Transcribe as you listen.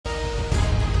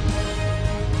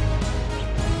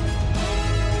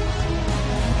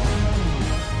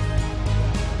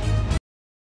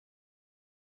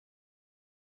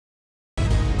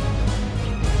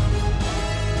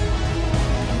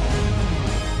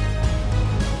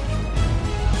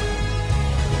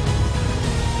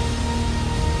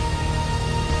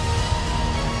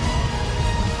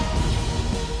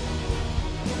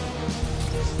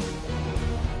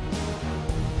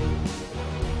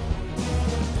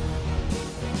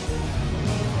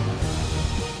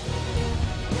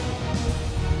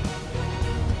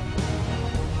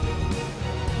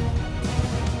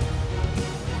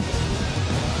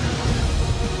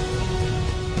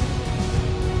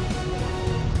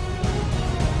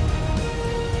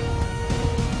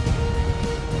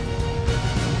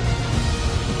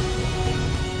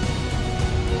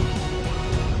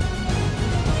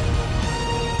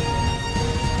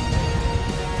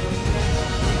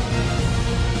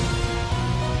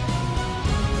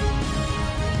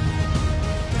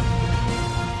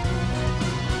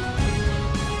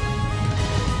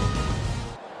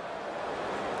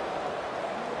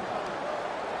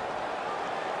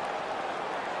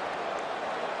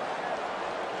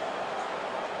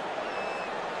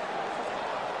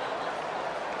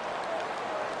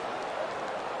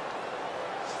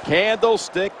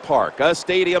Candlestick Park, a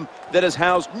stadium that has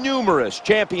housed numerous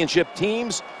championship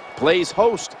teams, plays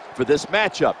host for this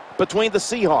matchup between the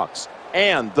Seahawks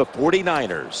and the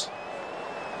 49ers.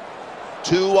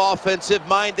 Two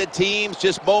offensive-minded teams,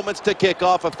 just moments to kick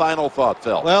off. A final thought,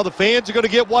 Phil. Well, the fans are going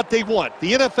to get what they want.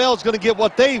 The NFL is going to get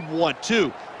what they want,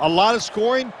 too. A lot of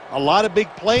scoring, a lot of big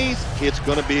plays. It's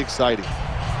going to be exciting.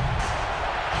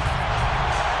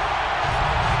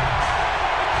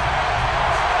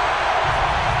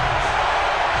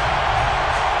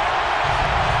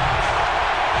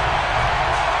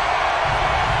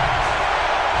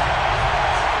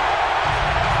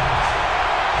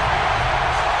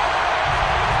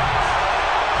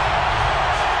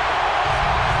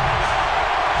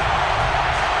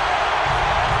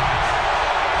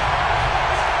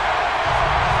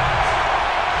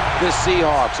 The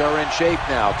Seahawks are in shape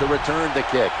now to return the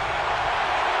kick.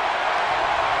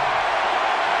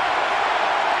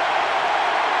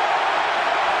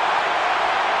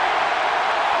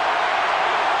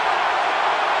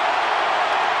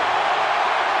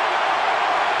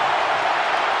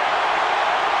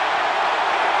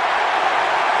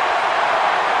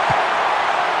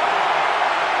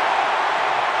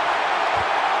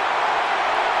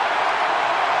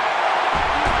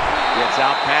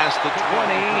 Out past the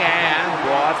 20 and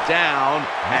brought down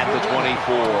at the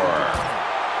 24.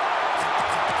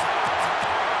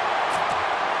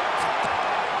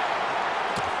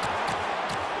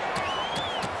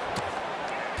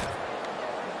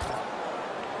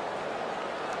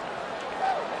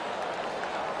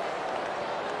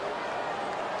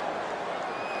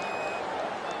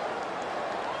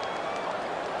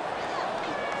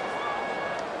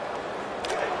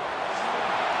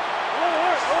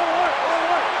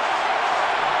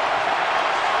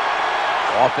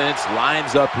 Offense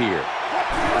lines up here.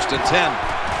 First and 10.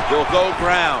 He'll go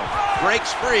ground.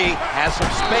 Breaks free. Has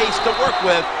some space to work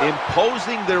with.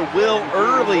 Imposing their will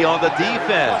early on the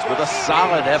defense with a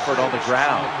solid effort on the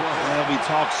ground. Well, we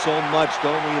talk so much,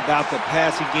 don't we, about the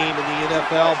passing game in the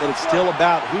NFL, but it's still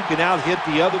about who can out-hit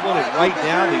the other one. And right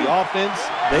now, the offense,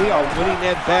 they are winning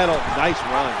that battle. Nice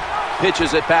run.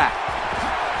 Pitches it back.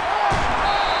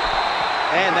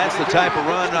 And that's the type of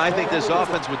run I think this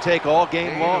offense would take all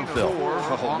game long, Phil.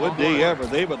 Oh, would they ever?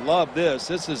 They would love this.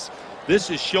 This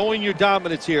is showing your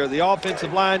dominance here. The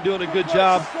offensive line doing a good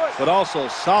job, but also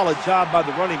solid job by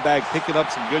the running back picking up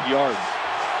some good yards.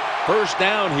 First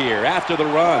down here after the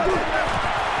run.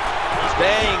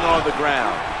 Staying on the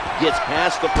ground. Gets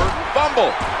past the first fumble.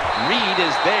 Reed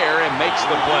is there and makes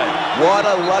the play. What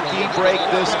a lucky break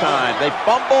this time. They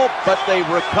fumble, but they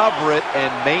recover it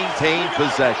and maintain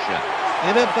possession.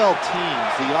 NFL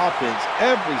teams, the offense,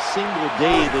 every single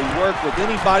day they work with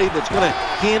anybody that's going to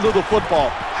handle the football.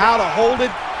 How to hold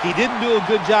it, he didn't do a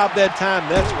good job that time.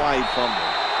 That's why he fumbled.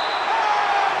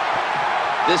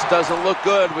 This doesn't look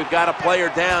good. We've got a player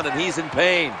down, and he's in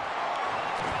pain.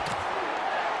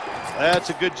 That's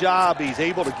a good job. He's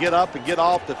able to get up and get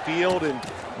off the field, and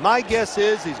my guess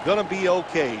is he's going to be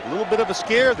okay. A little bit of a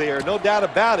scare there, no doubt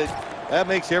about it. That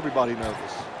makes everybody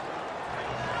nervous.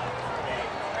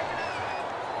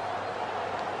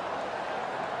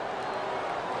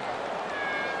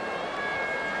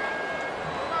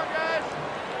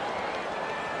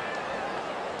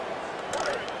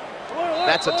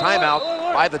 That's a timeout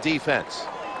by the defense.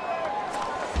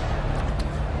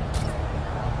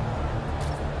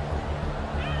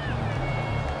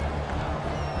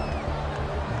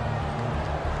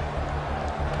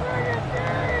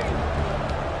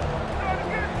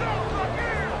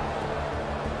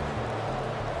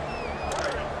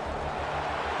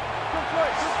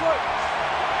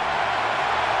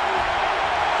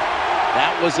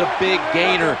 That was a big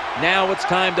gainer. Now it's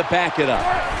time to back it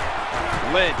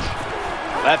up. Lynch.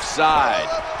 Left side.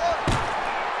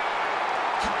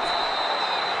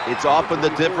 It's often the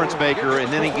difference maker in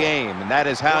any game, and that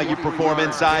is how you perform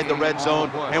inside the red zone,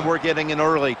 and we're getting an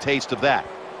early taste of that.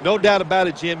 No doubt about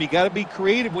it, Jim. You got to be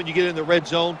creative when you get in the red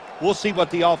zone. We'll see what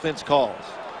the offense calls.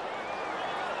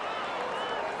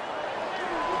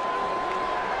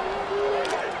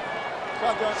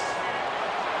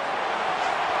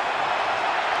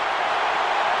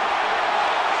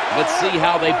 Let's see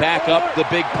how they back up the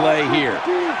big play here.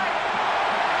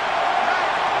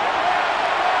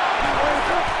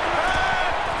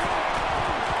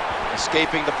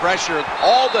 Escaping the pressure,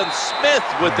 Alden Smith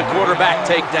with the quarterback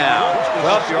takedown.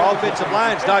 Well, if your offensive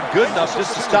line's not good enough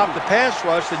just to stop the pass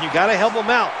rush, then you got to help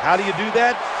them out. How do you do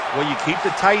that? Well, you keep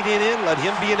the tight end in, let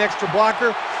him be an extra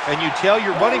blocker, and you tell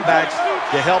your running backs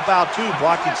to help out too,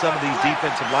 blocking some of these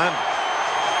defensive linemen.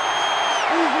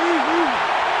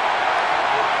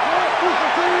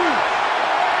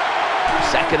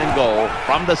 2nd and goal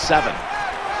from the 7.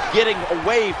 Getting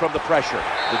away from the pressure.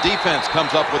 The defense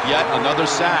comes up with yet another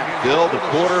sack. Bill, the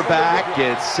quarterback,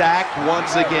 gets sacked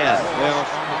once again. Well,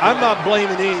 I'm not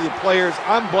blaming any of the players.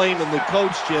 I'm blaming the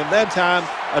coach, Jim. That time,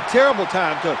 a terrible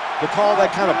time to call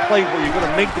that kind of play where you're going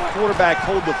to make the quarterback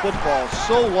hold the football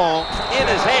so long. In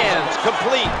his hands,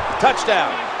 complete,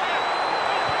 touchdown.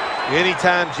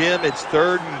 Anytime, Jim, it's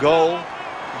 3rd and goal,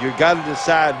 you got to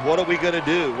decide, what are we going to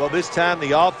do? Well, this time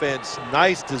the offense,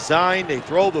 nice design. They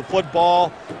throw the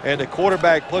football, and the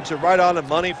quarterback puts it right on the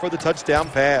money for the touchdown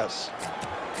pass.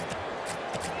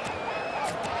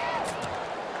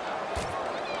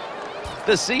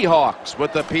 The Seahawks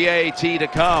with the PAT to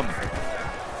come.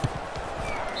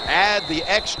 Add the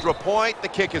extra point. The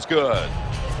kick is good.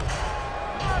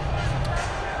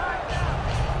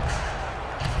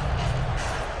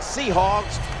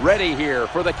 Seahawks ready here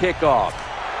for the kickoff.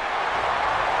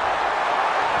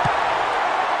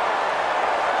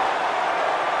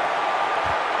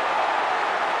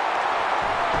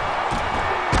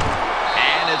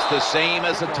 And it's the same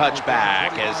as a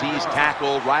touchback as he's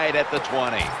tackled right at the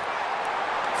 20.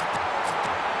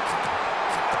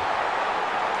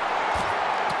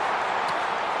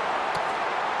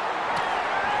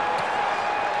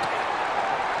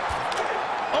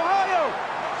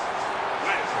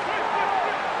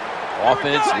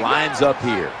 Offense lines up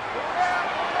here.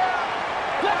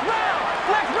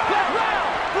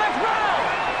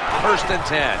 1st and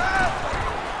 10.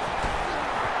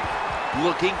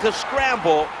 Looking to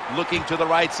scramble, looking to the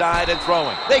right side and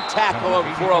throwing. They tackle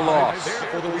him for a loss.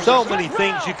 So many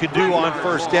things you could do on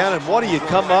 1st down, and what do you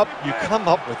come up? You come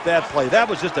up with that play. That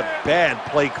was just a bad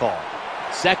play call.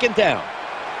 2nd down.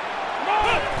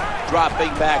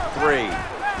 Dropping back 3.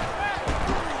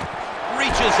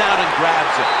 Reaches out and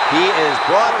grabs it. He is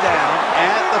brought down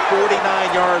at the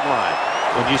 49-yard line.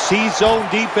 When you see zone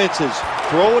defenses,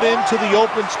 throw it into the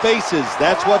open spaces.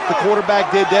 That's what the quarterback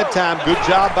did that time. Good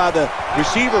job by the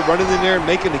receiver running in there and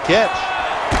making the catch.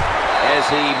 As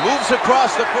he moves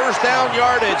across the 1st down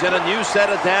yardage and a new set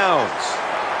of downs.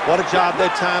 What a job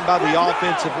that time by the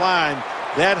offensive line.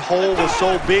 That hole was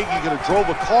so big you could have drove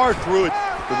a car through it.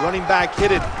 The running back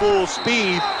hit it full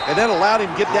speed, and that allowed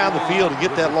him to get down the field and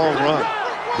get that long run.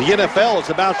 The NFL is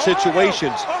about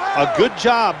situations. A good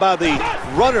job by the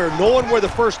runner, knowing where the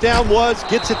 1st down was,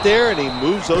 gets it there, and he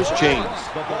moves those chains.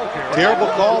 Terrible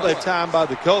call that time by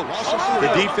the coach.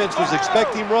 The defense was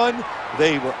expecting run.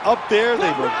 They were up there.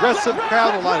 They were aggressive,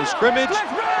 crowd on the line of scrimmage,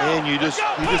 and you just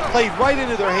played right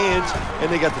into their hands, and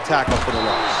they got the tackle for the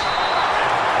loss.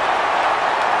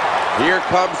 Here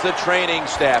comes the training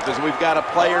staff as we've got a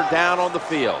player down on the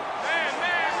field.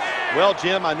 Well,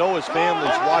 Jim, I know his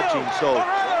family's watching, so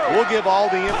we'll give all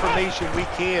the information we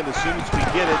can as soon as we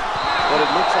get it. But it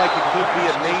looks like it could be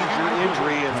a major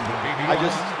injury, and I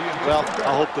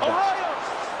hope the best.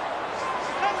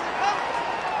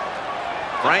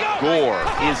 Frank Gore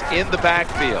is in the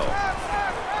backfield.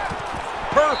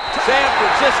 San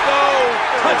Francisco,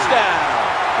 touchdown.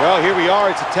 Well, here we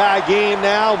are. It's a tie game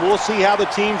now. We'll see how the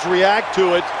teams react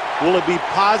to it. Will it be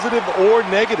positive or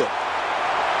negative?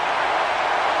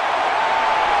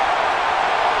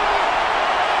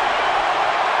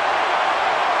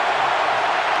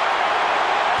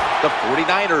 The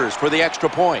 49ers for the extra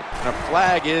point. And a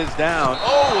flag is down.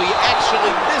 Oh, he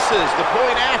actually misses the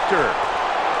point after.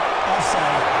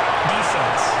 Offside,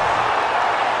 defense.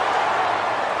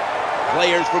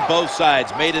 Players for both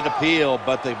sides made an appeal,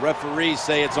 but the referees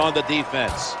say it's on the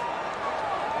defense.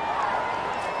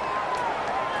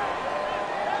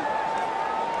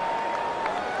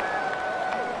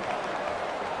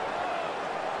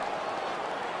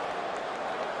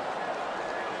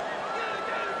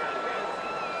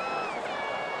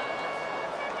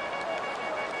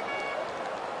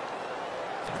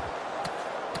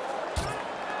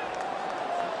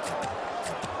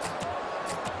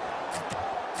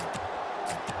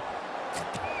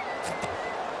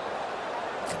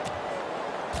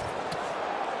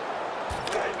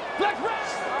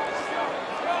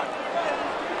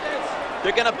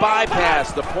 They're going to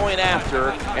bypass the point after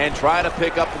and try to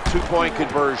pick up a 2-point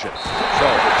conversion. So,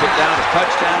 took down a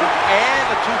touchdown and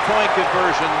a 2-point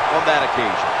conversion on that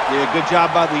occasion. Yeah, good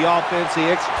job by the offense. They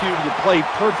executed the play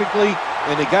perfectly,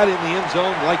 and they got it in the end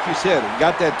zone, like you said, and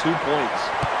got that 2 points.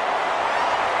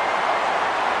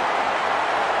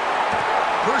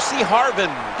 Percy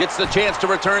Harvin gets the chance to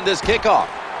return this kickoff.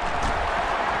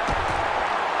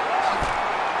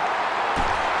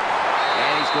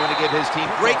 Going to give his team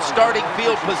great starting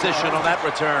field position on that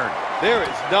return. There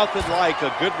is nothing like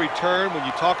a good return when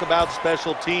you talk about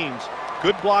special teams.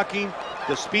 Good blocking,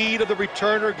 the speed of the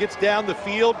returner gets down the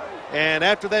field, And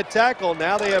after that tackle,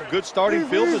 now they have good starting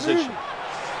field position.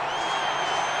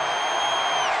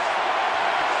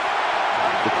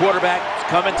 The quarterback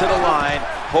coming to the line,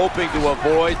 hoping to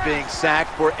avoid being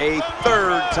sacked for a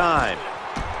third time.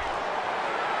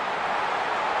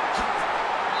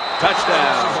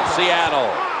 Touchdown,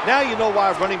 Seattle. Now you know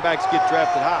why running backs get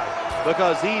drafted high.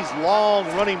 Because these long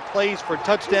running plays for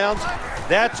touchdowns,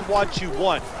 that's what you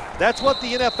want. That's what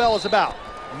the NFL is about,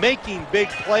 making big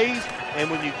plays. And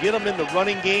when you get them in the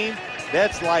running game,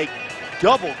 that's like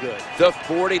double good. The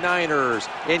 49ers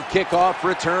in kickoff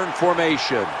return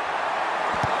formation.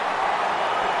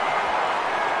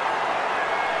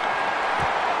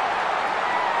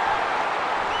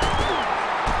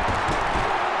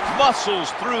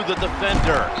 Muscles through the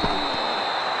defender.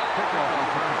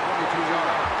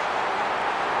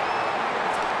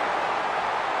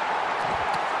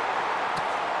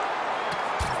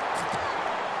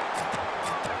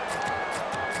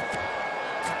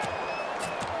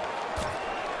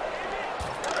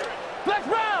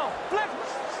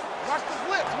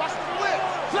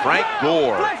 Frank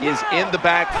Gore is in the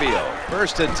backfield.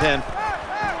 1st and 10.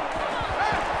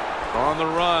 On the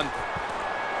run.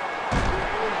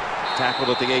 Tackled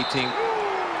at the 18.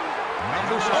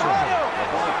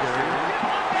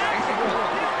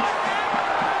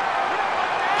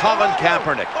 Colin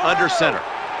Kaepernick under center.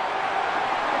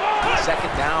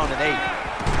 2nd down and 8.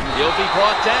 He'll be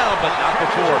brought down, but not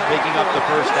before picking up the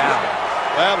 1st down.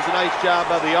 Well, that was a nice job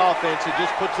by the offense. It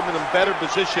just puts them in a better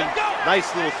position.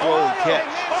 Nice little throw and catch.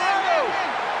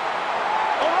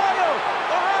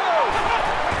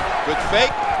 Good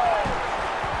fake.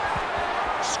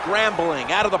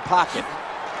 Scrambling out of the pocket.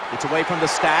 It's away from the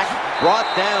stack. Brought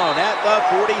down at the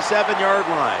 47-yard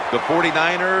line. The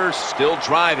 49ers still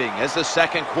driving as the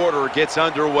 2nd quarter gets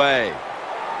underway.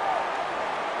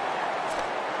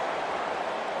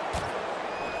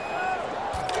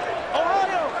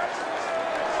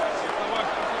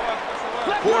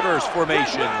 Quarters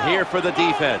formation here for the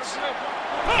defense.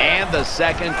 And the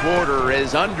 2nd quarter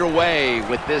is underway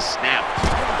with this snap.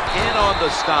 In on the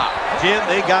stop. Jim,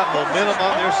 they got momentum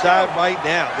on their side right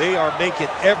now. They are making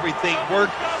everything work.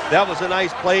 That was a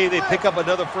nice play. They pick up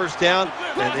another 1st down,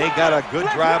 and they got a good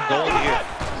drive going here.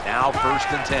 Now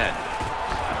 1st and 10.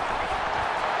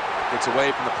 Gets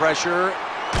away from the pressure.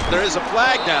 There is a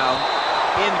flag down.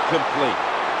 Incomplete.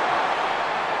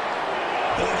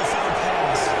 NFL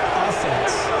pass.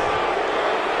 Offense.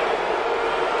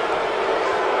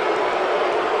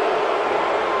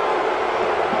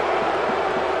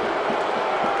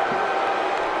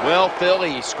 Well, Phil,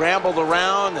 he scrambled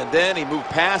around, and then he moved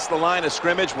past the line of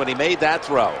scrimmage when he made that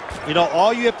throw. You know,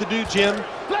 all you have to do, Jim,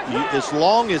 as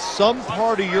long as some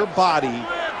part of your body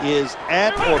is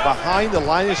at or behind the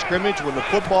line of scrimmage when the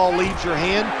football leaves your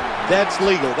hand, that's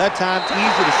legal. That time, it's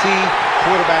easy to see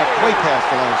quarterback way past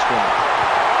the line of scrimmage.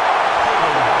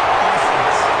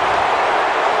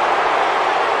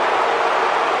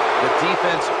 The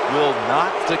defense will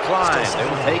not decline. They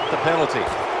will take the penalty.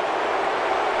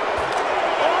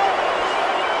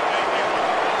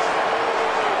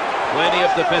 Plenty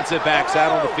of defensive backs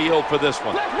out on the field for this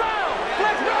one.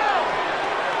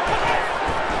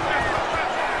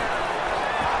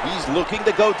 He's looking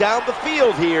to go down the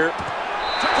field here.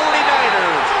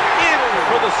 49ers in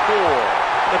for the score.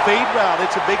 The fade route,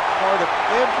 it's a big part of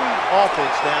every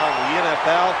offense now in the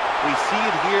NFL. We see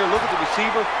it here. Look at the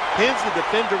receiver. Pins the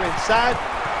defender inside.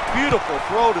 Beautiful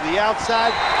throw to the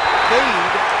outside.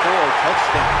 Fade for a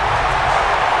touchdown.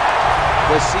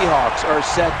 The Seahawks are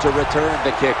set to return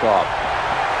the kickoff.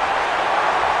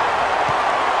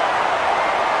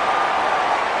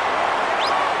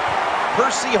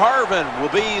 Percy Harvin will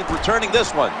be returning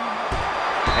this one.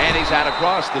 And he's out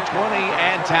across the 20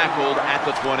 and tackled at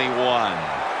the 21.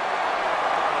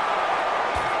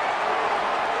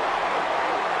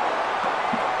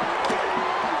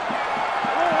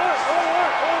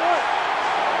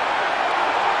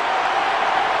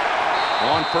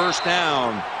 On 1st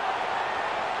down.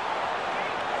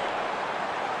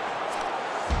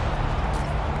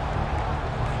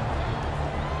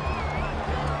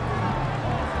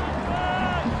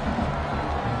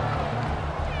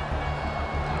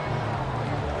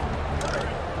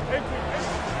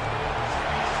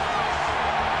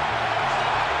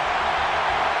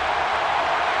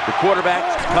 The quarterback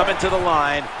coming to the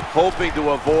line, hoping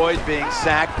to avoid being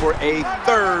sacked for a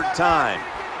 3rd time.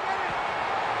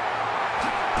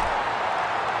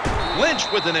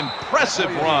 Lynch with an impressive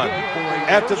run.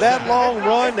 After that long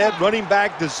run, that running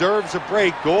back deserves a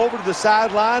break. Go over to the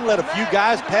sideline, let a few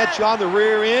guys pat you on the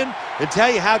rear end and tell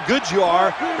you how good you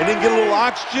are, and then get a little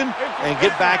oxygen and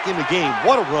get back in the game.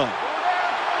 What a run.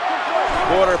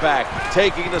 Quarterback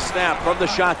taking the snap from the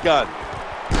shotgun.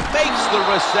 Makes the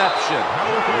reception.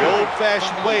 The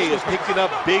old-fashioned way is picking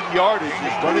up big yardage.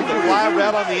 Is running the fly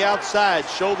route on the outside.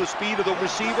 Show the speed of the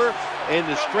receiver and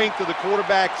the strength of the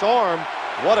quarterback's arm.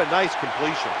 What a nice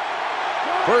completion.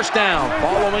 First down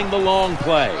following the long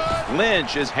play.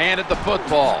 Lynch is handed the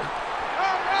football.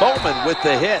 Bowman with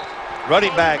the hit.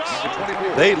 Running backs,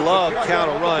 they love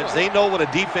counter runs. They know when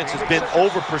a defense has been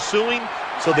over pursuing,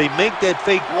 so they make that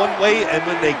fake one way, and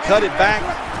when they cut it back,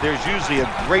 there's usually a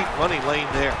great running lane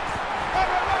there.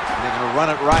 They're going to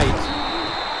run it right.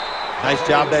 Nice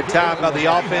job that time by the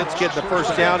offense getting the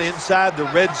first down inside the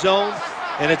red zone.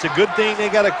 And it's a good thing they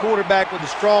got a quarterback with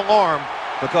a strong arm,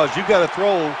 because you got to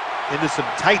throw into some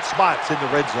tight spots in the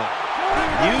red zone.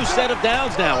 New set of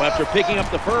downs now after picking up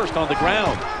the first on the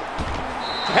ground.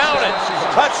 Count it.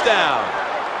 Touchdown.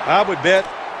 I would bet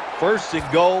first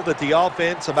and goal that the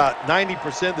offense about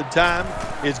 90% of the time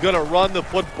is going to run the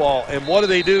football. And what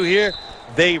do here?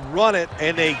 They run it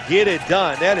and they get it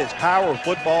done. That is power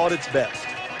football at its best.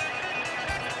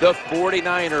 The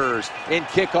 49ers in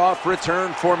kickoff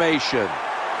return formation.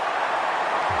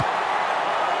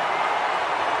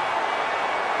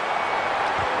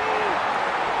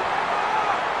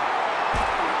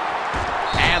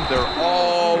 And they're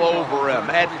all over him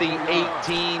at the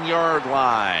 18-yard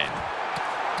line.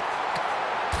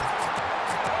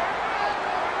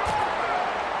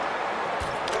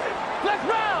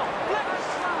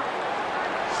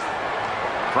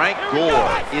 Frank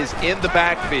Gore is in the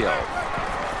backfield.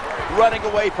 Running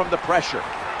away from the pressure.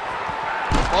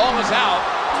 Ball is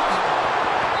out.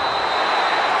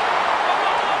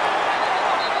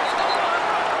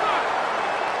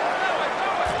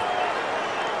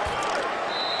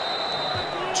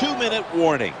 Two-minute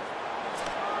warning.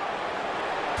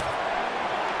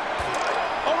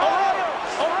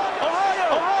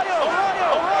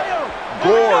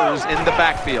 Gore's in the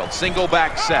backfield. Single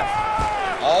back set.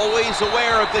 Always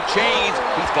aware of the chains.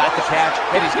 He's got the catch,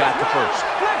 and he's got the first.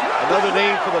 Another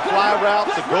name for the fly route,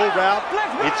 the go route,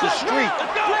 it's a streak.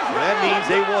 And that means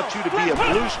they want you to be a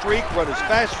blue streak, run as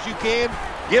fast as you can,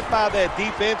 get by that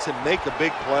defense, and make a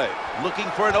big play. Looking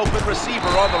for an open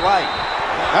receiver on the right.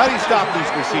 How do you stop these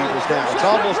receivers now? It's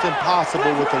almost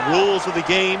impossible with the rules of the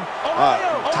game.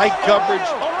 Tight coverage.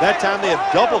 That time they have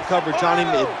double coverage on him.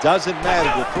 It doesn't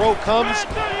matter. The throw comes,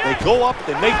 they go up,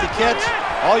 they make the catch.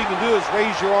 All you can do is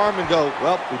raise your arm and go,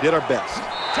 well, we did our best.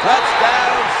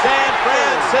 Touchdown, San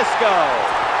Francisco.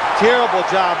 Terrible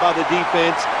job by the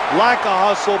defense. Lack of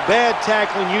hustle, bad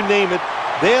tackling, you name it.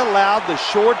 They allowed the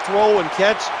short throw and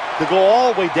catch to go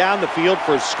all the way down the field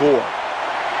for a score.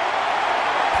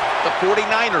 The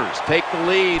 49ers take the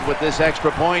lead with this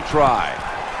extra point try.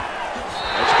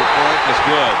 Extra point is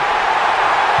good.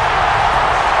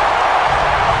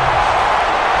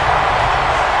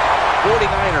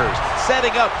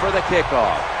 Setting up for the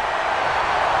kickoff.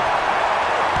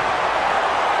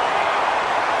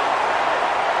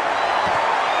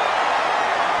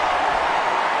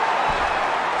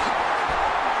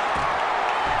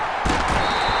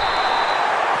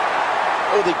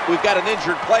 Oh, we've got an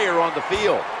injured player on the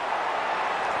field.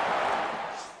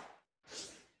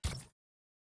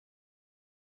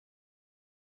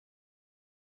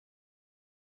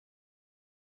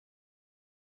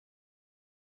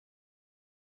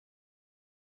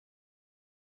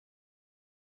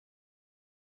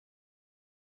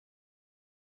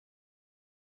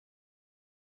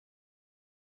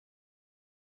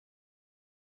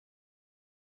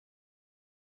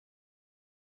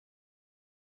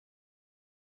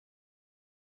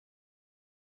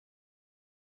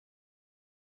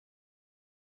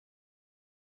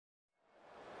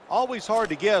 Always hard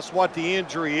to guess what the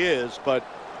injury is,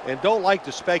 and don't like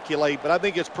to speculate, but I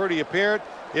think it's pretty apparent.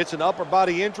 It's an upper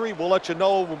body injury. We'll let you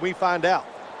know when we find out.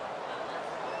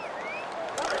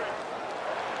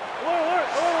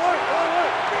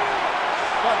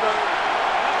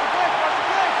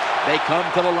 They come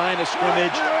to the line of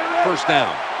scrimmage. First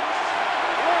down.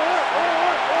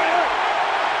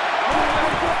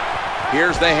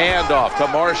 Here's the handoff to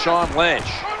Marshawn Lynch.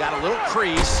 Got a little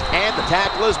crease, and the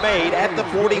tackle is made at the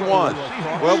 41.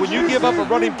 Well, when you give up a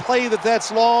running play that's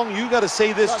long, you got to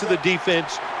say this to the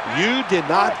defense. You did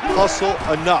not hustle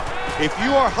enough. If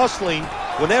you are hustling,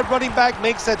 when that running back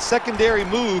makes that secondary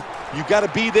move, you got to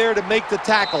be there to make the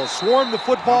tackle. Swarm the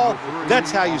football. That's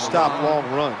how you stop long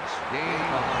runs.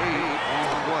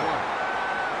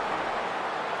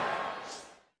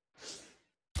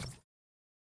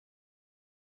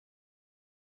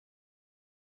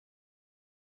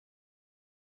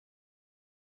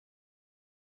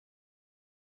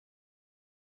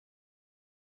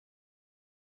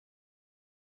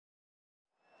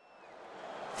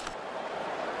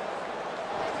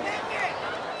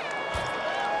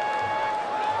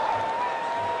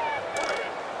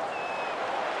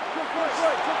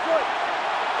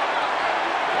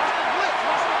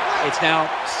 It's now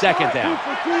second down.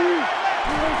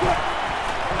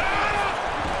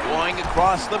 Going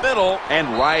across the middle, and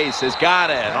Rice has got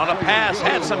it on a pass,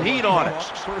 had some heat on it.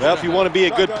 Well, if you want to be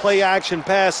a good play-action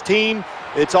pass team,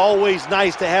 it's always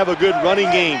nice to have a good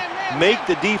running game. Make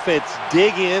the defense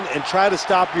dig in and try to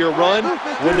stop your run.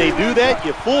 When they do that,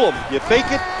 you fool them. You fake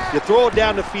it, you throw it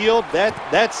down the field. That's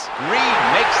Reed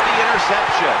makes the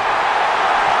interception.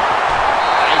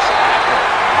 Nice tackle.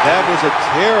 That was a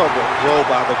terrible throw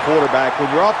by the quarterback. When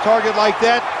you're off target like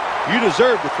that, you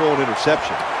deserve to throw an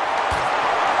interception.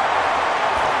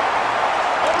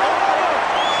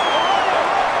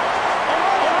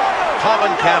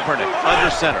 Colin Kaepernick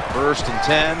under center. 1st and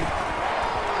 10.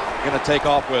 Going to take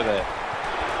off with it.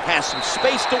 Has some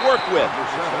space to work with.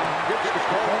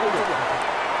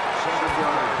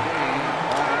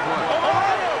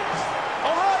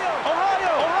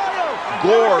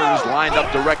 Gore is lined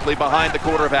up directly behind the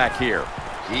quarterback here.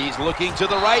 He's looking to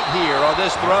the right here on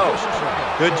this throw.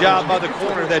 Good job by the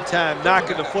corner that time,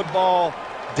 knocking the football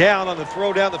down on the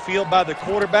throw down the field by the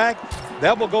quarterback.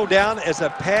 That will go down as a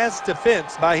pass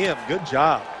defense by him. Good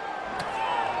job.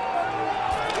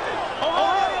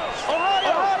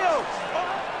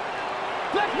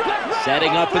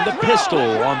 Setting up in the pistol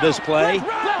on this play.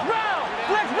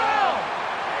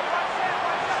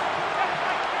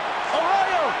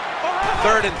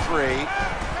 3rd and 3.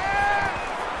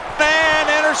 And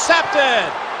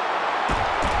intercepted.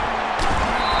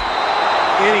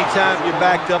 Anytime you're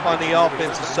backed up on the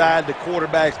offensive side, the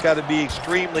quarterback's got to be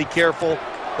extremely careful,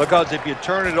 because if you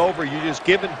turn it over, you're just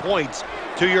giving points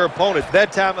to your opponent.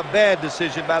 That time, a bad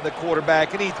decision by the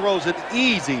quarterback, and he throws an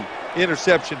easy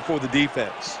interception for the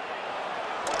defense.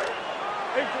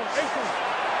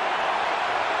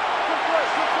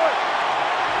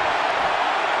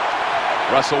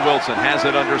 Russell Wilson has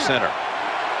it under center.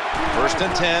 1st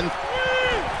and 10.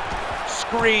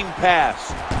 Screen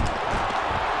pass.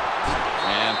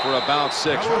 And for about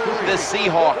 6. The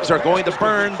Seahawks are going to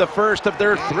burn the first of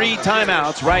their 3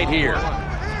 timeouts right here.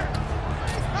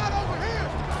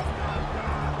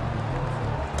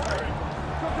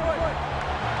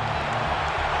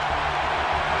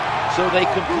 So they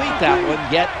complete that one,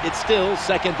 yet it's still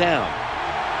second down.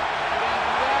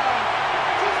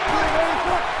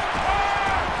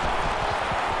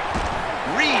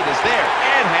 Reed is there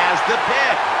and has the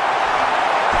pick.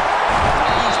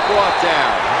 He's brought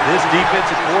down. This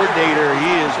defensive coordinator,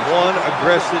 he is one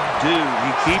aggressive dude.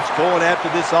 He keeps going after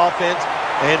this offense,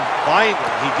 and finally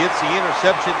he gets the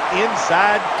interception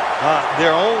inside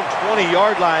their own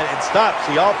 20-yard line and stops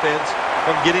the offense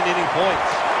from getting any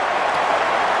points.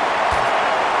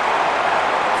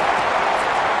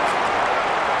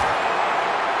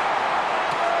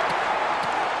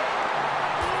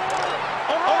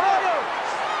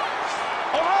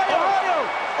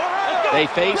 They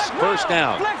face first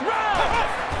down.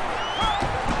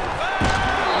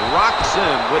 Rocks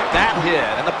him with that hit,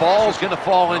 and the ball's going to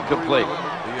fall incomplete.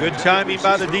 Good timing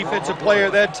by the defensive player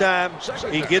that time.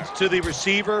 He gets to the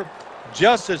receiver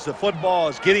just as the football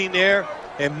is getting there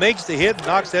and makes the hit and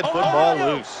knocks that football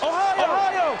loose.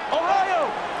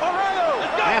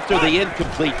 After the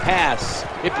incomplete pass,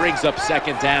 it brings up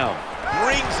second down.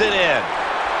 Brings it in.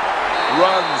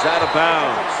 Runs out of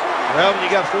bounds. Well, when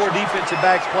you got 4 defensive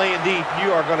backs playing deep,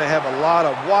 you are going to have a lot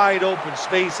of wide open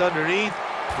space underneath.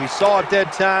 We saw at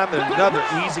that time another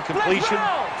easy completion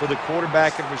for the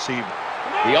quarterback and receiver.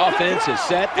 The offense is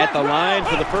set at the line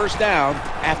for the first down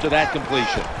after that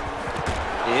completion.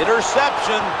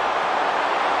 Interception.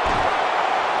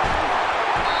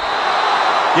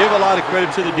 Give a lot of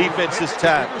credit to the defense this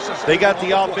time. They got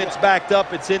the offense backed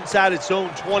up. It's inside its own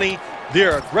 20.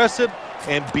 They're aggressive,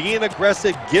 and being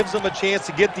aggressive gives them a chance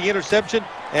to get the interception,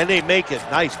 and they make it.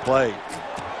 Nice play.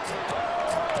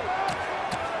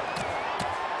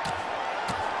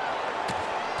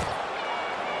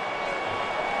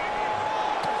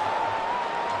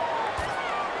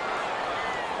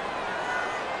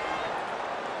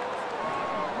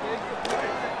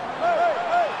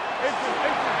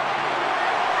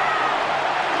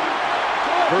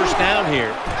 First down here.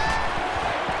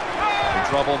 In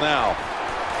trouble now.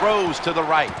 Throws to the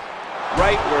right.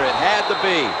 Right where it had to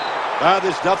be.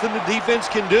 There's nothing the defense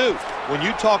can do. When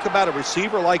you talk about a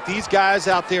receiver like these guys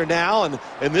out there now,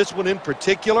 and this one in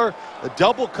particular, the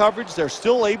double coverage, they're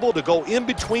still able to go in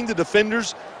between the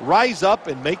defenders, rise up,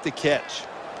 and make the catch.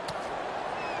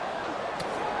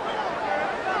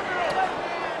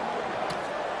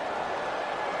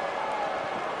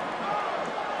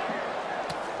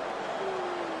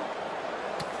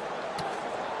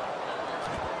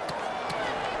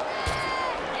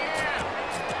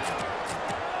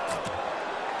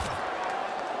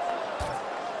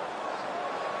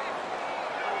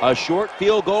 A short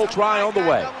field goal try on the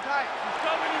way.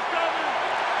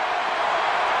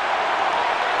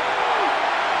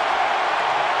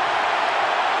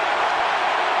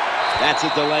 That's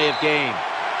a delay of game.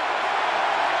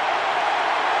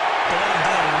 Delay of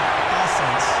game.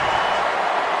 Offense.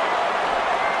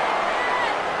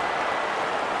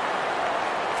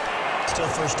 Still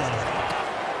first down.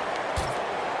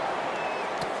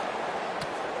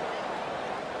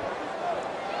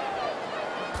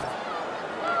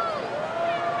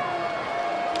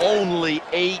 Only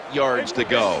 8 yards to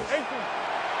go.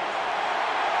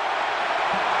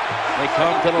 They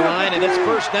come to the line, and it's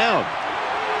first down.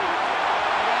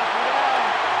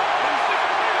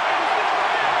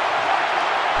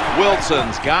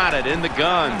 Wilson's got it in the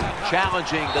gun,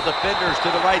 challenging the defenders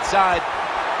to the right side.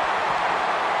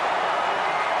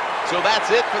 So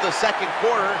that's it for the second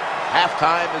quarter.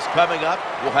 Halftime is coming up.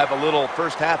 We'll have a little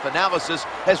first half analysis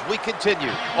as we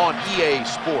continue on EA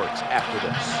Sports after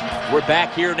this. We're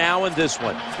back here now in this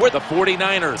one, where the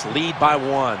 49ers lead by 1.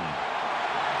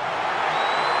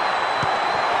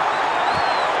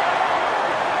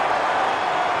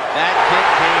 That kick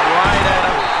came right at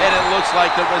him, and it looks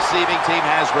like the receiving team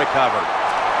has recovered.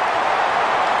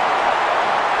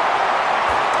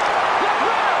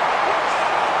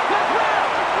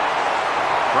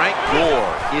 Frank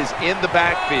Gore is in the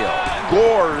backfield.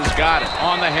 Gore's got it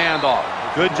on the handoff.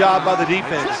 Good job by the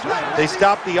defense. They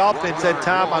stopped the offense that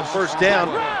time on first down.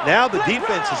 Now the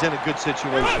defense is in a good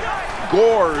situation.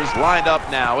 Gore's lined up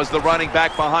now as the running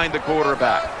back behind the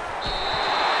quarterback.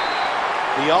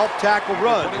 The off-tackle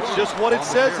run, it's just what it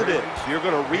says it is. You're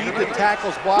going to read the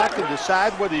tackle's block and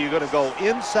decide whether you're going to go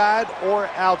inside or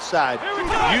outside.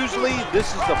 Usually,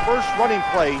 this is the first running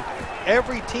play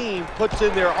every team puts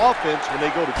in their offense when they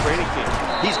go to training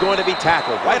camp. He's going to be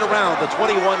tackled right around the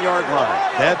 21-yard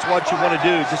line. That's what you want to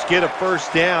do, just get a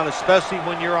first down, especially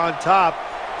when you're on top.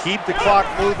 Keep the clock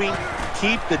moving,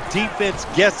 keep the defense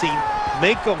guessing,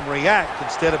 make them react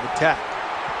instead of attack.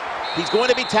 He's going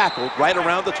to be tackled right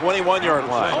around the 21-yard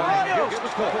line.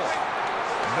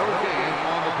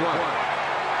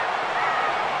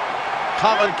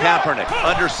 Colin Kaepernick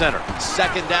under center.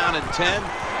 Second down and 10,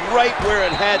 right where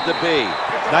it had to be.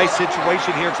 Nice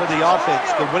situation here for the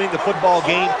offense. They're winning the football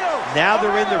game. Now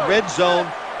they're in the red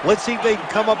zone. Let's see if they can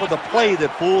come up with a play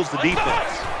that fools the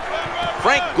defense.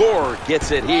 Frank Gore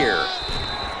gets it here.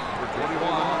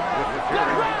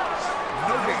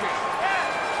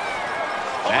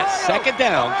 That's second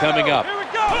down coming up.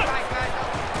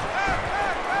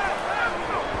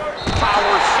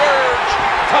 Power surge.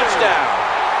 Touchdown.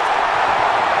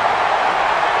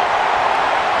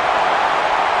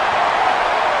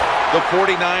 The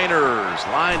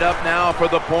 49ers lined up now for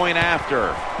the point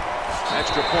after.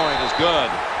 Extra point is good.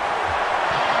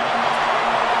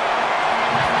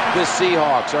 The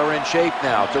Seahawks are in shape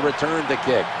now to return the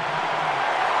kick.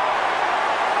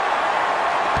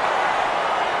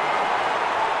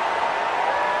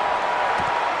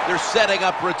 They're setting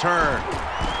up return.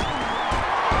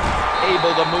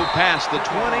 Able to move past the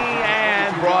 20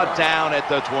 and brought down at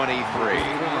the 23.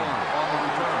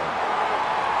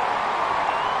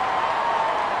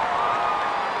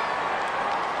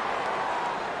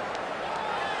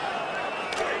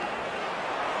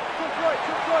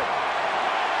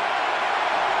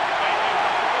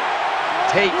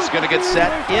 Tate's going to get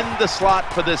set in the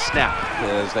slot for this snap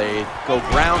As they go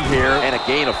ground here, and a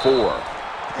gain of 4.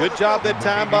 Good job that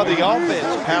time by the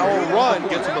offense. Power run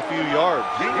gets them a few yards.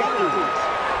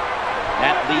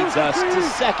 That leads us to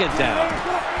second down.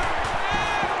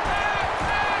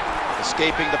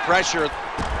 escaping the pressure.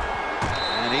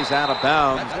 And he's out of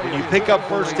bounds. When you pick up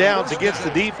first downs against the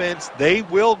defense, they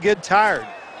will get tired.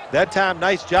 That time,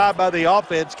 nice job by the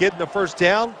offense getting the first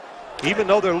down, even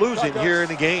though they're losing here in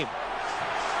the game.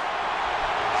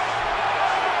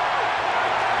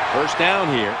 First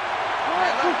down here.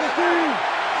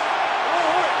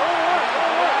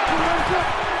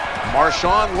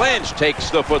 Marshawn Lynch takes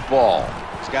the football.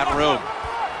 He's got room.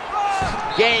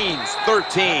 Gains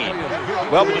 13.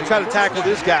 Well, when you try to tackle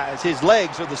this guy, his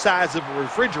legs are the size of a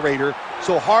refrigerator,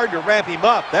 so hard to wrap him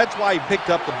up. That's why he picked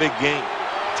up the big gain.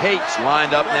 Tate's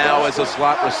lined up now as a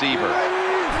slot receiver.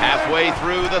 Halfway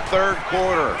through the third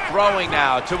quarter. Throwing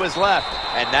now to his left.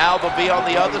 And now they'll be on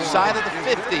the other side of the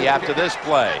 50 after this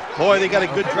play. Boy, they got a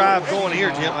good drive going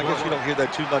here, Jim. I guess you don't hear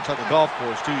that too much on the golf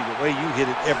course, do you? The way you hit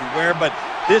it everywhere. But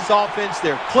this offense,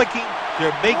 they're clicking.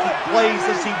 They're making plays.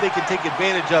 Let's see if they can take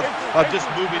advantage of just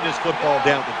moving this football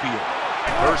down the field.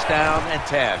 First down and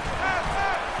 10.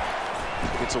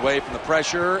 Gets away from the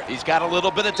pressure. He's got a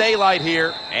little bit of daylight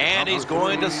here. And he's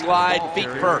going to slide feet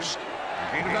first.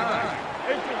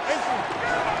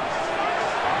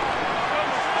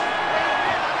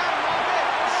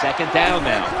 Second down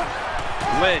now.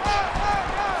 Lynch.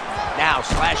 Now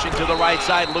slashing to the right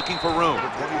side, looking for room.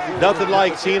 Nothing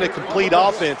like seeing a complete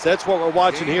offense. That's what we're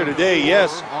watching here today.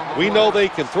 Yes, we know they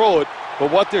can throw it,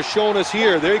 but what they're showing us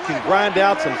here, they can grind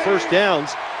out some first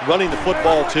downs running the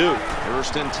football too.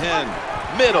 1st and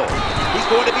 10. Middle. He's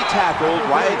going to be tackled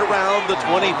right around the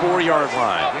 24-yard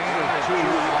line.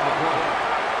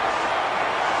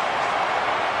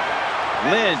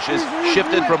 Lynch is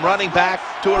shifted from running back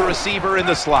to a receiver in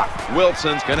the slot.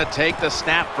 Wilson's going to take the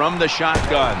snap from the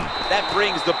shotgun. That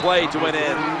brings the play to an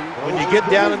end. When you get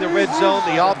down in the red zone,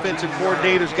 the offensive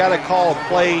coordinator's got to call a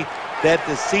play that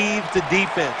deceives the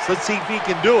defense. Let's see if he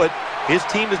can do it. His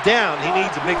team is down. He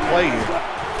needs a big play here.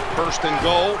 1st and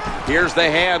goal. Here's the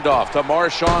handoff to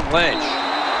Marshawn Lynch.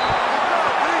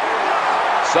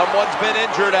 Someone's been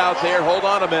injured out there. Hold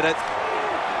on a minute.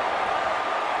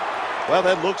 Well,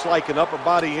 that looks like an upper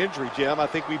body injury, Jim. I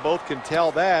think we both can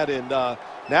tell that. And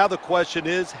now the question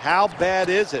is, how bad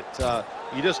is it?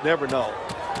 You just never know.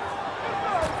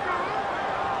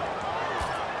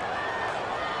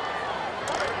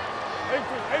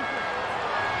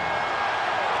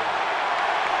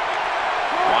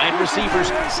 Wide receivers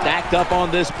stacked up on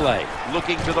this play.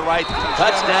 Looking to the right.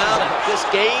 Touchdown. This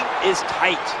game is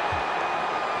tight.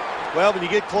 Well, when you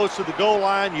get close to the goal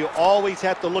line, you always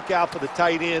have to look out for the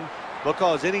tight end,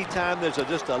 because anytime there's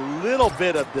just a little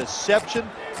bit of deception,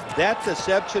 that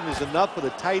deception is enough for the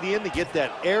tight end to get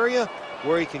that area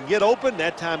where he can get open.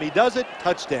 That time he does it.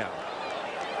 Touchdown.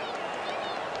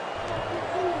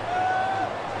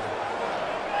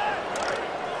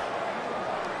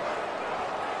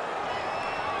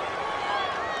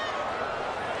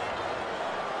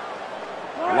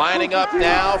 Lining up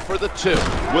now for the 2.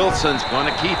 Wilson's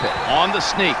going to keep it on the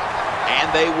sneak.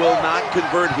 And they will not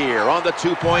convert here on the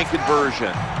 2-point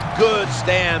conversion. Good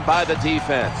stand by the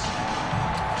defense.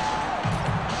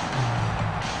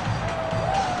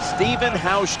 Steven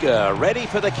Hauschka ready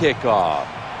for the kickoff.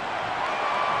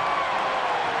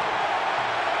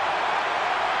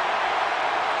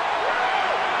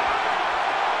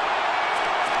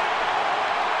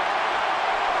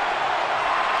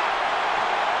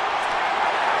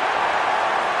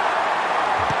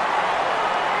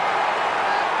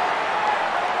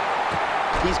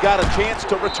 He's got a chance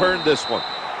to return this one.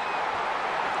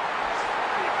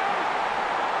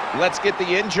 Let's get the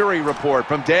injury report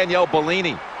from Danielle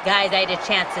Bellini. Guys, I had a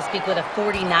chance to speak with a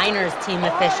 49ers team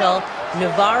official.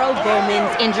 Navarro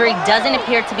Bowman's injury doesn't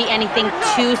appear to be anything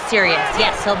too serious.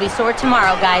 Yes, he'll be sore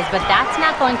tomorrow, guys, but that's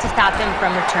not going to stop him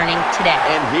from returning today.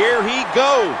 And here he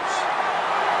goes.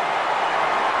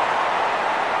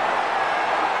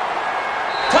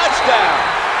 Touchdown!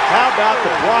 How about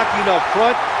the blocking up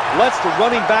front? Lets the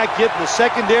running back get in the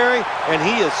secondary, and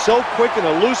he is so quick and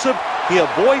elusive. He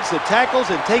avoids the tackles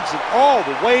and takes it all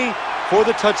the way for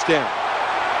the touchdown.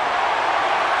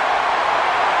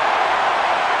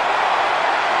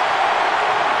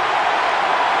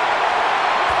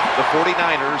 The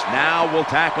 49ers now will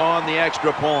tack on the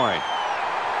extra point.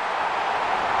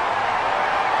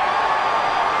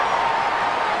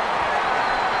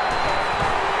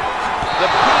 The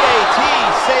PAT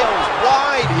sails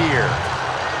wide here.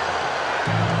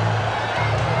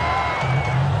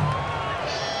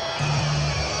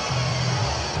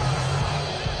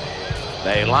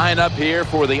 They line up here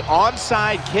for the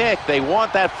onside kick. They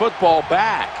want that football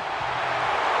back.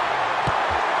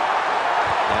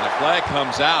 And a flag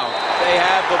comes out. They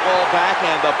have the ball back,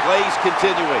 and the play's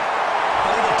continuing.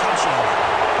 Play the touchdown.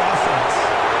 Offense.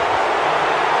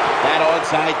 That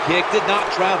onside kick did not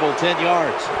travel 10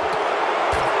 yards.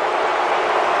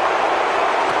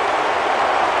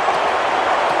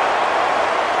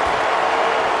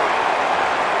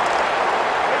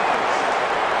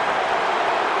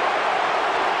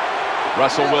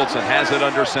 Russell Wilson has it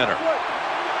under center.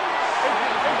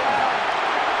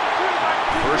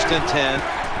 1st and 10.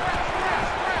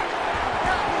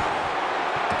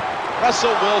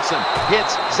 Russell Wilson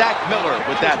hits Zach Miller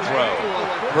with that throw.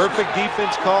 Perfect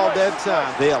defense call that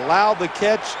time. They allowed the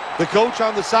catch. The coach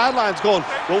on the sidelines going,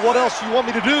 well, what else do you want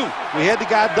me to do? We had the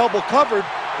guy double covered,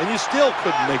 and you still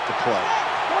couldn't make the play.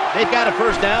 They've got a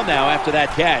first down now after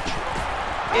that catch.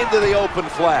 Into the open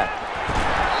flat.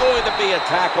 Going to be a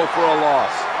tackle for a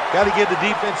loss. Got to give the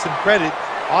defense some credit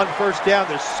on first down.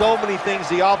 There's so many things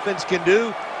the offense can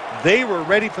do. They were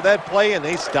ready for that play, and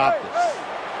they stopped it.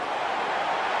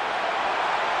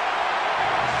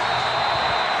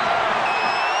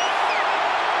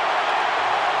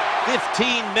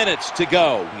 "15 minutes to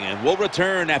go, and we'll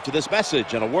return after this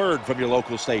message and a word from your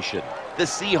local station." The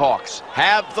Seahawks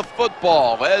have the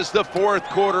football as the 4th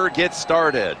quarter gets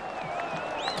started.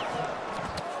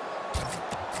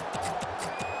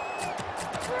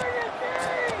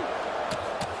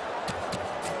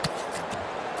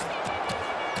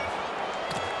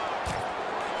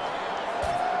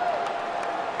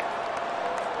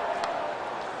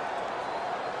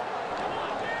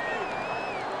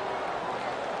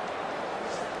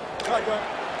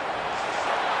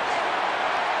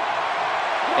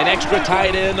 An extra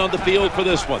tight end on the field for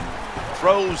this one.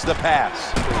 Throws the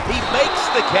pass. He makes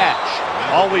the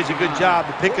catch. Always a good job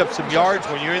to pick up some yards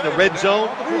when you're in the red zone.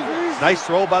 Nice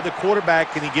throw by the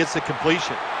quarterback, and he gets the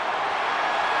completion.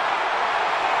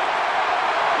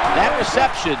 That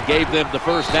reception gave them the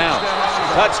first down.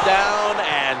 Touchdown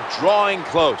and drawing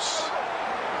close.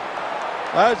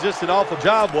 Well, that was just an awful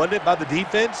job, wasn't it, by the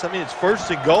defense? I mean, it's first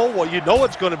and goal. Well, you know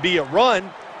it's going to be a run,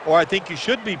 or I think you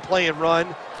should be playing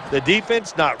run. The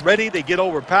defense not ready. They get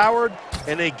overpowered,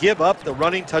 and they give up the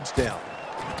running touchdown.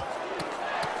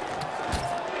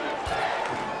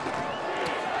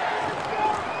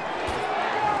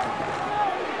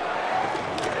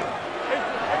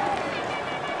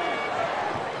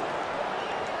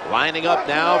 Lining up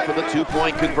now for the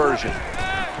two-point conversion.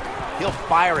 He'll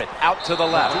fire it out to the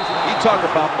left. You talk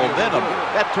about momentum.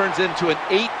 That turns into an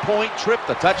 8-point trip,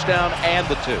 the touchdown and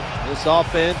the 2. This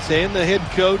offense and the head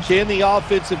coach and the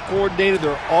offensive coordinator,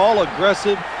 they're all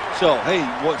aggressive. So, hey,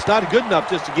 well, it's not good enough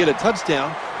just to get a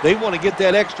touchdown. They want to get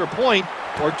that extra point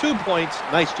or 2 points.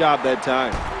 Nice job that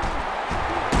time.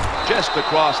 Just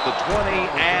across the 20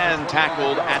 and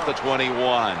tackled at the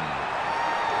 21.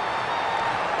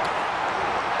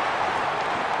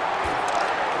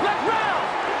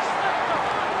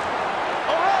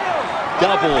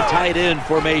 Double tight end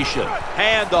formation.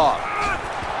 Handoff.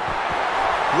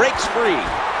 Breaks free.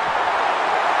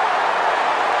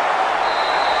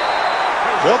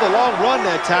 Well, the long run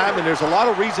that time, and there's a lot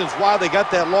of reasons why they got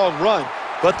that long run.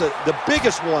 But the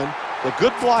biggest one, the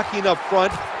good blocking up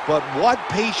front, but what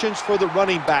patience for the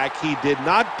running back. He did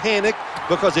not panic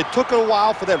because it took a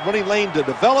while for that running lane to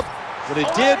develop. When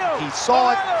it did, he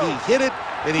saw it, he hit it,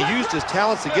 and he used his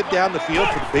talents to get down the field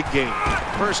for the big game.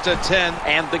 First and 10,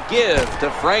 and the give to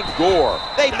Frank Gore.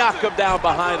 They knock him down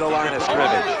behind the line of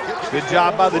scrimmage. Good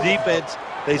job by the defense.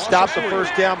 They stopped the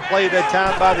first down play that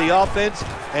time by the offense,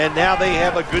 and now they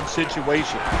have a good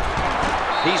situation.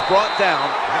 He's brought down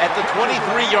at the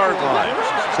 23-yard line.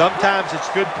 Sometimes it's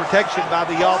good protection by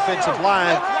the offensive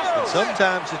line, and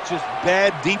sometimes it's just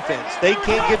bad defense. They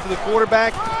can't get to the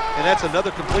quarterback, and that's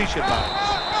another completion by him.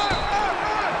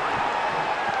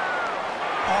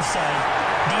 Offside.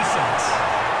 Defense.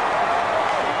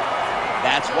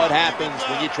 That's what happens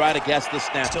when you try to guess the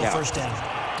snap Still count. first down.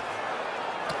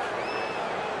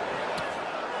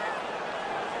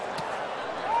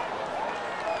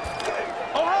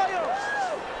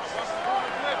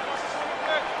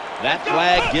 That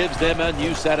flag gives them a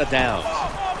new set of downs.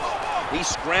 He's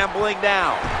scrambling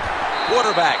now.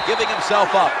 Quarterback giving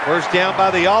himself up. First down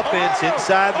by the offense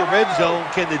inside the red zone.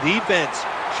 Can the defense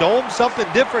show them something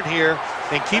different here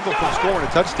and keep them from scoring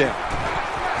a touchdown?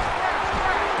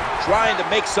 Trying to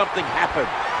make something happen.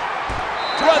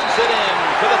 Runs it in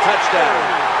for the touchdown.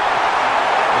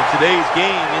 In today's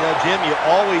game, you know, Jim, you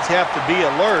always have to be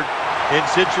alert in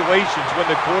situations when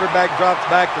the quarterback drops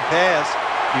back to pass.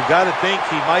 You've got to think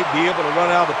he might be able to run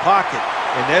out of the pocket.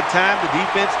 And that time, the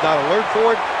defense not alert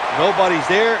for it. Nobody's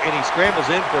there, and he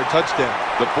scrambles in for a touchdown.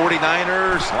 The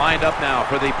 49ers lined up now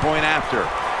for the point after.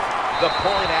 The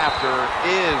point after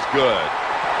is good.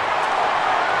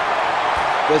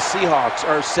 The Seahawks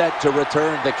are set to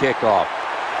return the kickoff.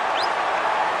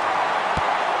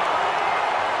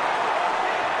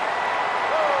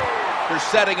 They're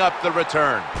setting up the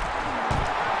return.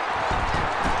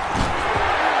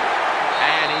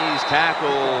 And he's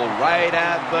tackled right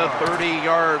at the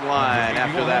 30-yard line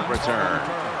after that return.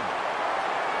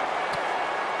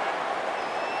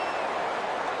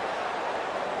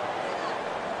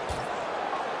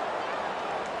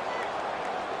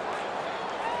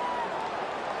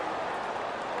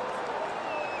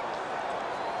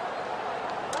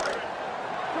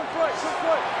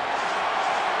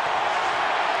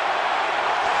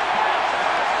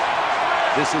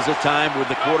 This is a time when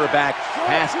the quarterback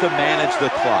has to manage the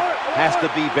clock, has to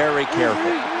be very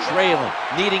careful, trailing,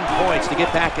 needing points to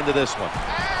get back into this one.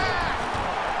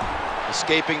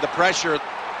 Escaping the pressure.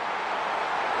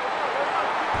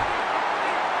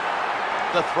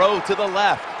 The throw to the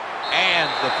left. And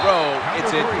the throw,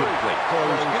 it's incomplete.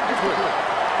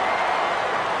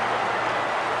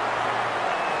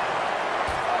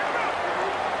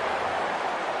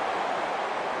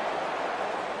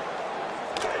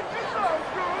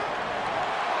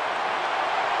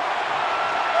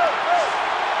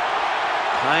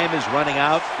 Time is running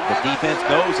out. The defense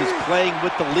knows it's playing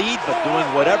with the lead, but doing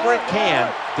whatever it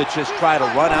can to just try to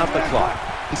run out the clock.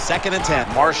 Second and 10.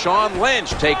 Marshawn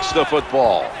Lynch takes the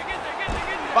football.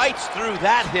 Fights through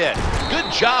that hit.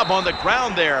 Good job on the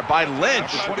ground there by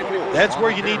Lynch. That's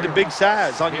where you need the big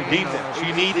size on your defense.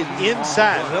 You need it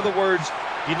inside. In other words,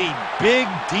 You need big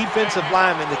defensive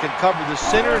linemen that can cover the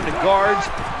center and the guards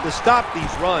to stop these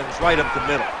runs right up the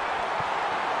middle.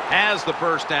 Has the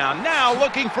first down. Now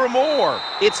looking for more.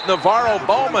 It's Navarro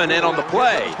Bowman in on the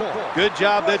play. Good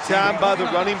job that time by the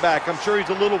running back. I'm sure he's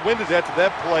a little winded after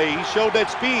that play. He showed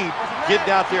that speed, getting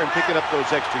out there and picking up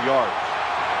those extra yards.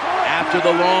 After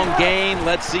the long gain,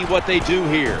 let's see what they do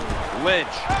here.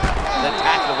 Lynch. The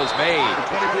tackle is made.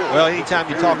 Well, anytime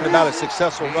you're talking about a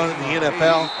successful run in the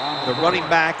NFL, the running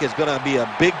back is going to be a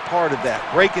big part of that.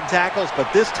 Breaking tackles, but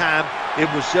this time it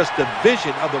was just the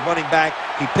vision of the running back.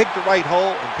 He picked the right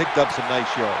hole and picked up some nice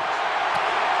yards.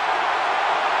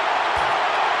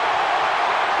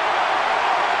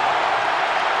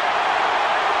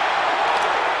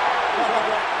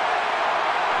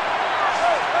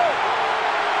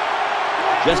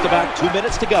 Just about 2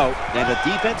 minutes to go, and the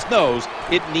defense knows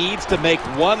it needs to make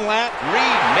one lap.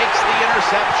 Reed makes the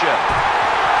interception.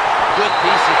 Good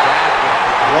piece of tackling.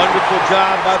 Wonderful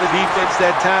job by the defense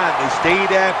that time. They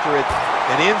stayed after it,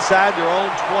 and inside their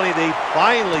own 20, they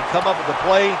finally come up with the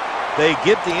play. They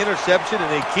get the interception, and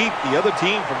they keep the other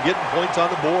team from getting points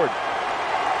on the board.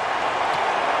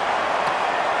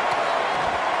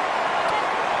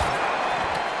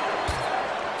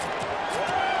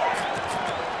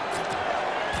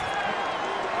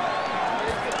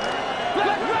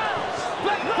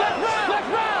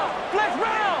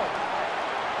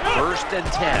 First and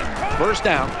 10. First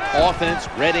down. Offense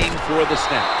readying for the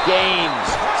snap. Gains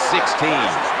 16.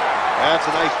 That's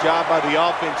a nice job by the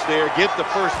offense there. Get the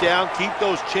first down, keep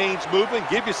those chains moving,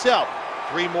 give yourself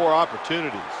 3 more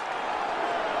opportunities.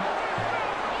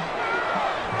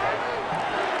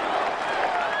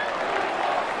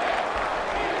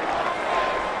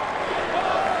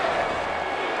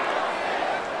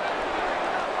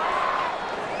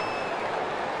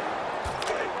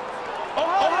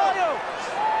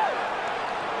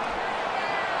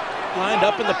 Lined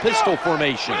up in the pistol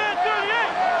formation.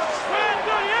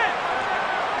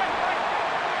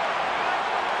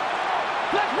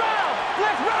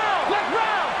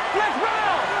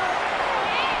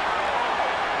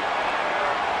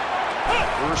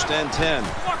 First and 10.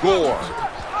 Gore.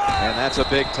 And that's a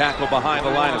big tackle behind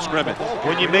the line of scrimmage.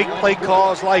 When you make play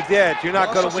calls like that, you're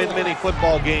not going to win many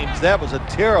football games. That was a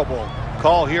terrible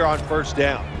call here on first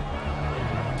down.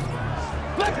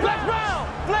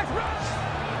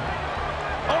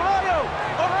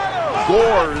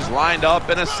 Gore's lined up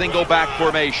in a single back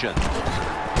formation.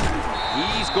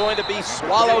 He's going to be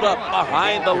swallowed up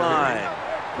behind the line.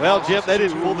 Well, Jim, that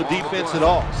didn't fool the defense at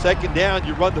all. Second down,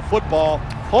 you run the football,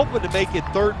 hoping to make it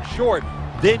third and short.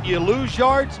 Then you lose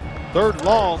yards, third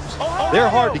longs. They're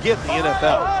hard to get in the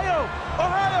NFL.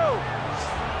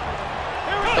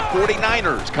 The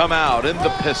 49ers come out in the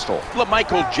pistol.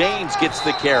 LaMichael James gets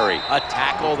the carry. A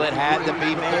tackle that had to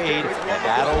be made, and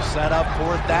that'll set up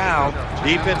fourth down.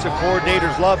 Defensive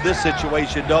coordinators love this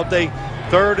situation, don't they?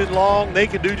 Third and long, they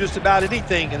can do just about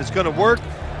anything, and it's going to work,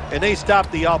 and they stop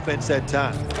the offense that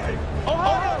time.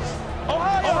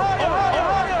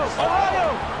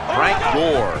 Frank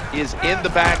Gore is in the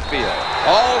backfield.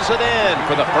 Hauls it in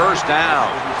for the first down.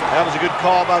 That was a good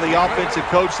call by the offensive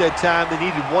coach that time. They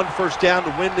needed 1 first down to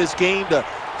win this game to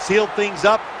seal things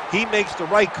up. He makes the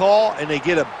right call, and they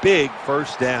get a big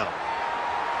first down.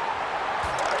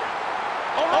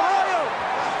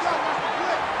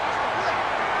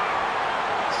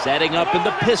 Setting up in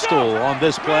the pistol on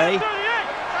this play.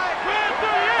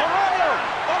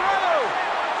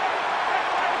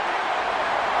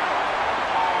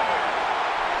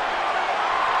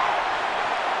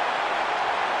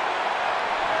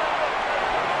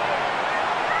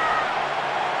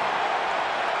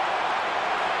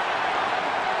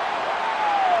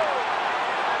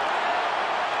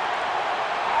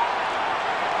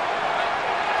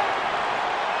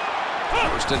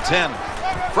 First and 10.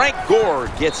 Frank Gore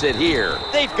gets it here.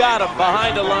 They've got him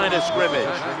behind the line of scrimmage.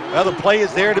 Well, the play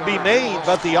is there to be made,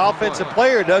 but the offensive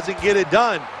player doesn't get it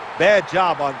done. Bad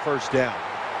job on first down.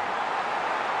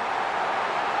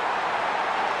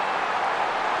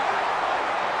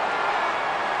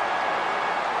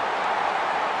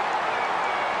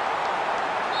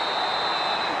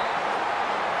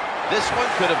 This one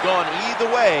could have gone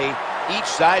either way. Each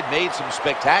side made some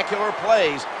spectacular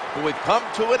plays, but we've come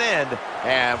to an end,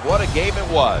 and what a game it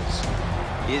was.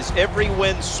 Is every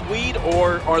win sweet,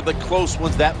 or are the close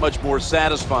ones that much more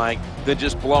satisfying than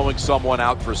just blowing someone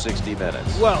out for 60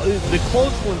 minutes? Well, the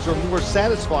close ones are more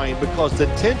satisfying because the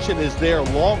tension is there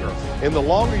longer. And the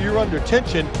longer you're under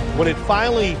tension, when it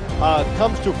finally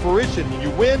comes to fruition and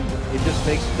you win, it just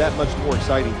makes it that much more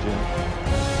exciting, Jim.